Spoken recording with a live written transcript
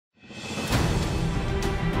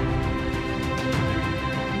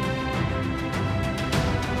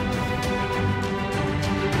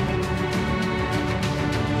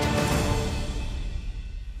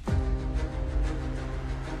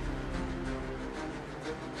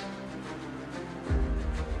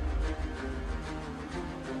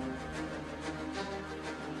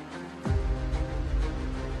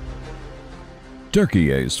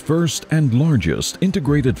Turkey's first and largest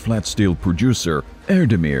integrated flat steel producer,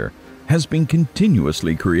 Erdemir, has been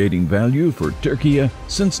continuously creating value for Turkey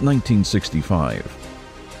since 1965.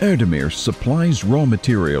 Erdemir supplies raw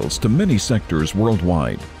materials to many sectors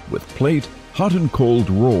worldwide, with plate, hot and cold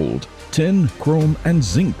rolled, tin, chrome and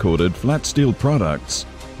zinc-coated flat steel products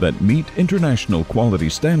that meet international quality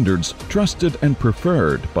standards trusted and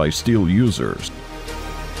preferred by steel users.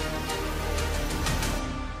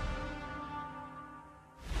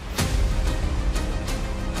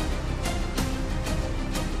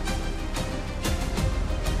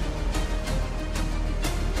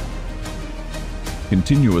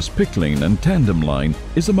 Continuous pickling and tandem line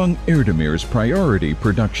is among Erdemir's priority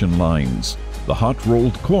production lines. The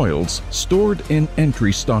hot-rolled coils stored in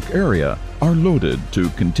entry stock area are loaded to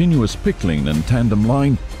continuous pickling and tandem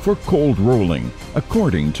line for cold rolling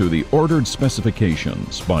according to the ordered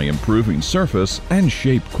specifications by improving surface and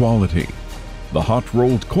shape quality. The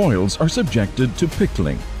hot-rolled coils are subjected to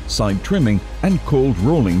pickling, side trimming and cold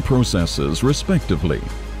rolling processes respectively.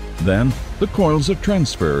 Then, the coils are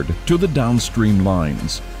transferred to the downstream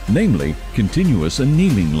lines, namely continuous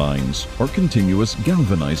annealing lines or continuous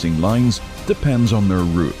galvanizing lines, depends on their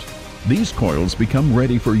route. These coils become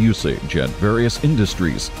ready for usage at various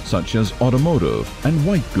industries such as automotive and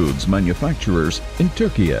white goods manufacturers in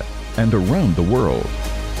Turkey and around the world.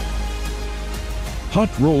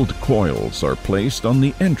 Hot-rolled coils are placed on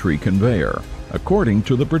the entry conveyor according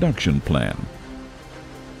to the production plan.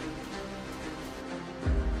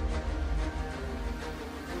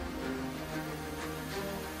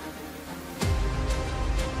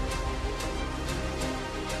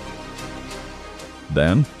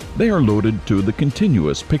 Then, they are loaded to the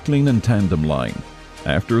continuous pickling and tandem line,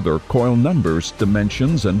 after their coil numbers,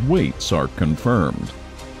 dimensions and weights are confirmed.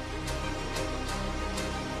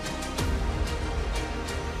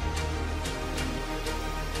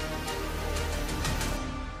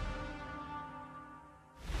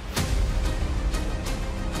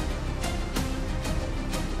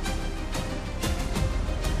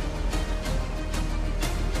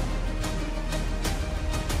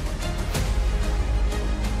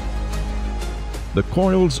 The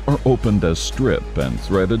coils are opened as strip and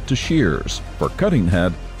threaded to shears for cutting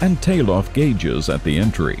head and tail-off gauges at the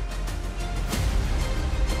entry.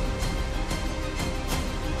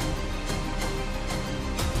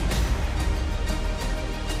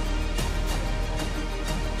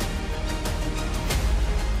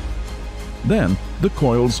 Then, the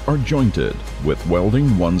coils are jointed with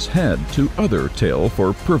welding one's head to other tail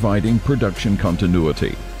for providing production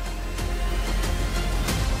continuity.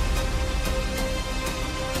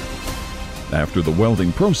 After the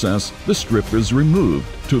welding process, the strip is removed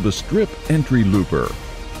to the strip entry looper.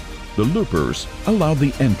 The loopers allow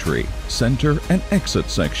the entry, center and exit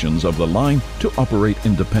sections of the line to operate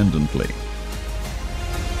independently.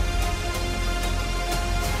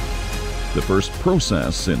 The first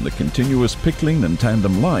process in the continuous pickling and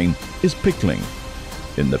tandem line is pickling.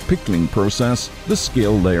 In the pickling process, the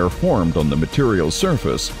scale layer formed on the material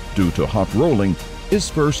surface due to hot rolling is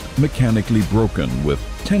first mechanically broken with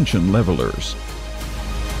tension levelers.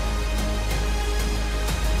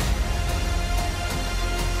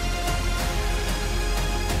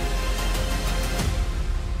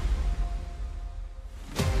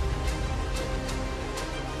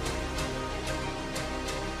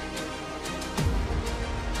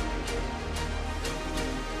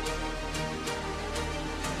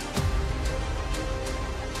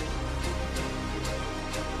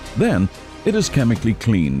 Then, it is chemically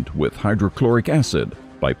cleaned with hydrochloric acid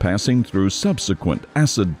by passing through subsequent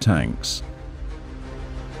acid tanks.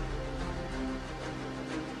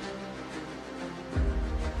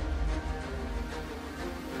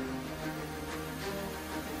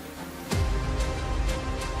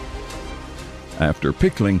 After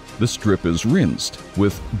pickling, the strip is rinsed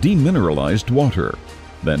with demineralized water,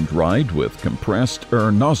 then dried with compressed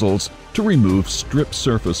air nozzles to remove strip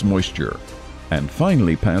surface moisture, and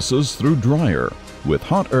finally passes through dryer with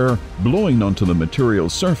hot air blowing onto the material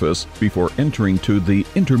surface before entering to the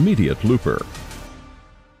intermediate looper.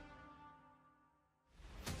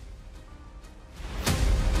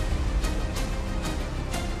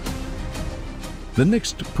 The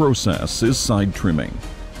next process is side trimming.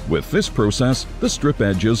 With this process, the strip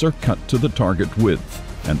edges are cut to the target width,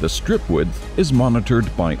 and the strip width is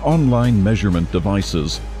monitored by online measurement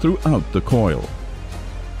devices throughout the coil.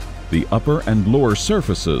 The upper and lower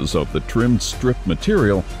surfaces of the trimmed strip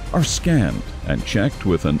material are scanned and checked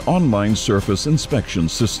with an online surface inspection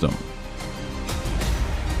system.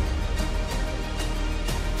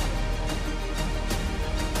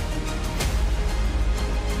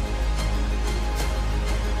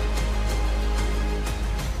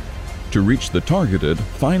 To reach the targeted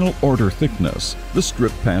final order thickness, the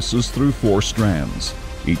strip passes through 4 strands,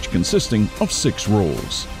 each consisting of 6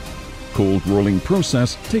 rolls. Cold rolling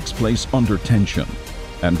process takes place under tension,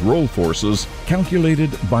 and roll forces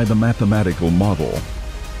calculated by the mathematical model.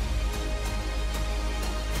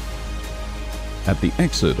 At the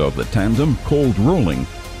exit of the tandem cold rolling,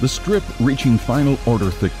 the strip reaching final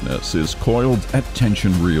order thickness is coiled at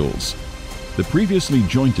tension reels. The previously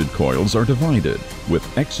jointed coils are divided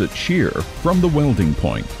with exit shear from the welding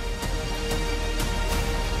point.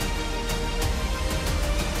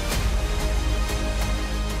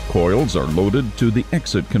 Coils are loaded to the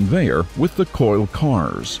exit conveyor with the coil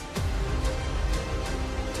cars.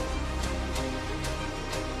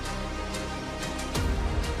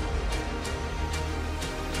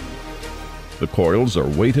 The coils are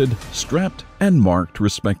weighted, strapped, and marked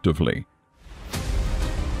respectively.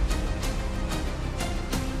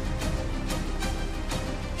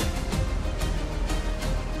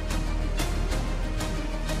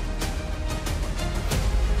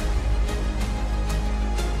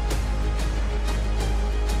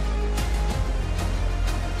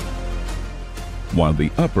 While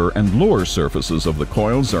the upper and lower surfaces of the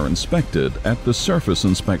coils are inspected at the surface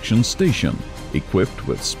inspection station, equipped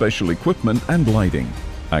with special equipment and lighting.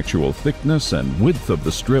 Actual thickness and width of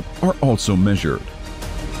the strip are also measured.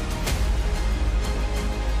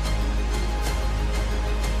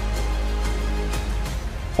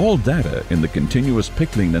 All data in the continuous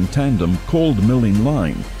pickling and tandem cold milling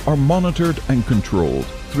line are monitored and controlled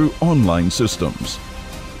through online systems.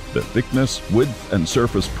 The thickness, width, and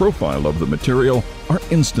surface profile of the material are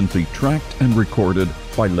instantly tracked and recorded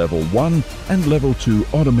by Level 1 and Level 2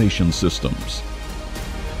 automation systems.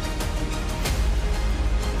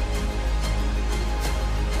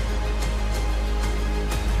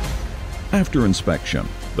 After inspection,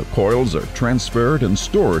 the coils are transferred and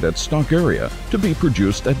stored at stock area to be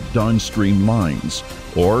produced at downstream lines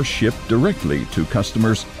or shipped directly to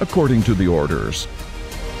customers according to the orders.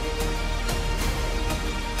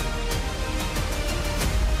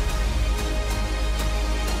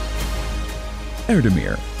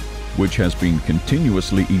 Erdemir, which has been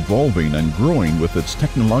continuously evolving and growing with its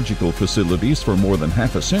technological facilities for more than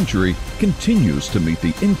half a century, continues to meet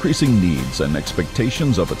the increasing needs and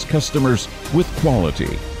expectations of its customers with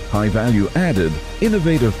quality, high value added,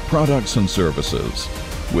 innovative products and services.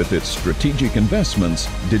 With its strategic investments,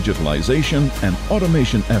 digitalization, and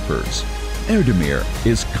automation efforts, Erdemir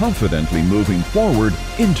is confidently moving forward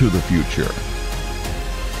into the future.